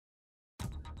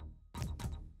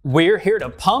We're here to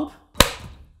pump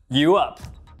you up.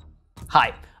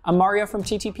 Hi, I'm Mario from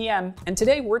TTPM, and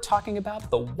today we're talking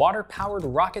about the water-powered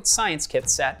rocket science kit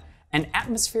set, an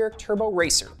atmospheric turbo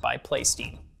racer by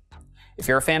PlaySTEAM. If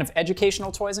you're a fan of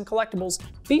educational toys and collectibles,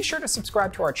 be sure to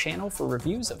subscribe to our channel for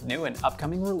reviews of new and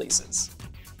upcoming releases.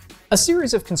 A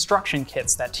series of construction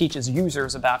kits that teaches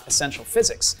users about essential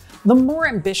physics, the more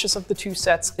ambitious of the two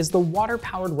sets is the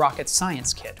water-powered rocket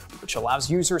science kit, which allows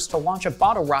users to launch a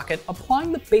bottle rocket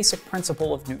applying the basic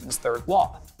principle of Newton's third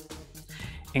law.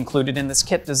 Included in this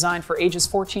kit designed for ages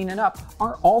 14 and up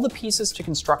are all the pieces to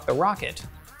construct the rocket,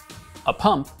 a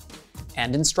pump,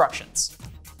 and instructions.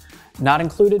 Not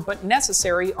included but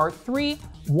necessary are 3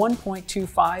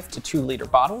 1.25 to 2 liter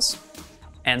bottles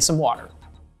and some water.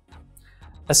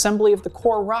 Assembly of the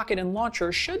core rocket and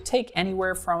launcher should take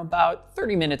anywhere from about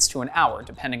 30 minutes to an hour,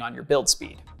 depending on your build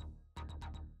speed.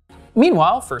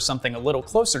 Meanwhile, for something a little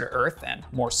closer to Earth and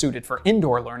more suited for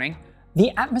indoor learning,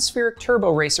 the atmospheric turbo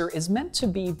racer is meant to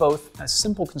be both a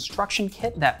simple construction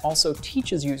kit that also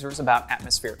teaches users about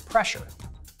atmospheric pressure.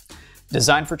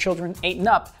 Designed for children 8 and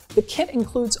up, the kit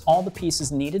includes all the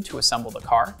pieces needed to assemble the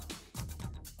car,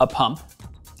 a pump,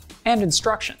 and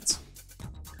instructions.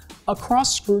 A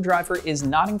cross screwdriver is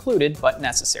not included but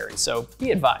necessary, so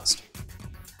be advised.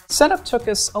 Setup took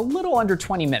us a little under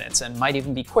 20 minutes and might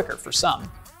even be quicker for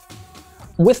some.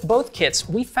 With both kits,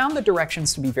 we found the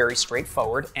directions to be very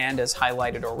straightforward, and as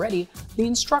highlighted already, the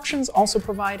instructions also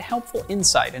provide helpful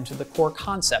insight into the core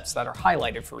concepts that are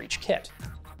highlighted for each kit.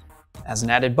 As an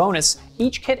added bonus,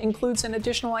 each kit includes an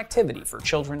additional activity for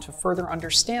children to further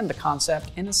understand the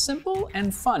concept in a simple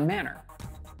and fun manner.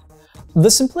 The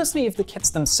simplicity of the kits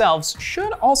themselves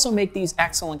should also make these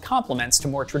excellent complements to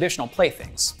more traditional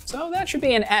playthings, so that should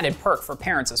be an added perk for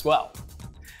parents as well.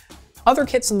 Other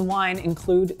kits in the line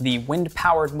include the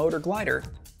wind-powered motor glider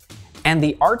and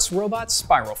the Arts Robot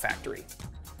Spiral Factory.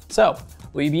 So,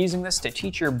 will you be using this to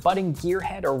teach your budding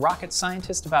gearhead or rocket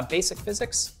scientist about basic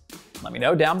physics? Let me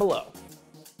know down below.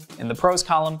 In the pros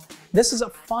column, this is a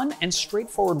fun and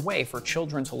straightforward way for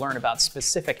children to learn about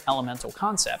specific elemental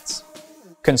concepts.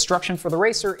 Construction for the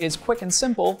racer is quick and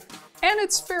simple, and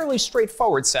it's fairly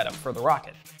straightforward setup for the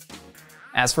rocket.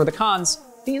 As for the cons,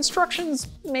 the instructions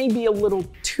may be a little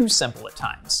too simple at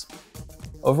times.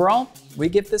 Overall, we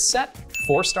give this set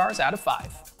 4 stars out of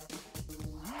 5.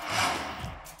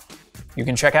 You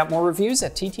can check out more reviews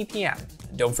at TTPM,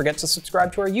 and don't forget to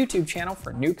subscribe to our YouTube channel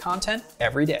for new content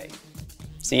every day.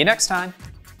 See you next time!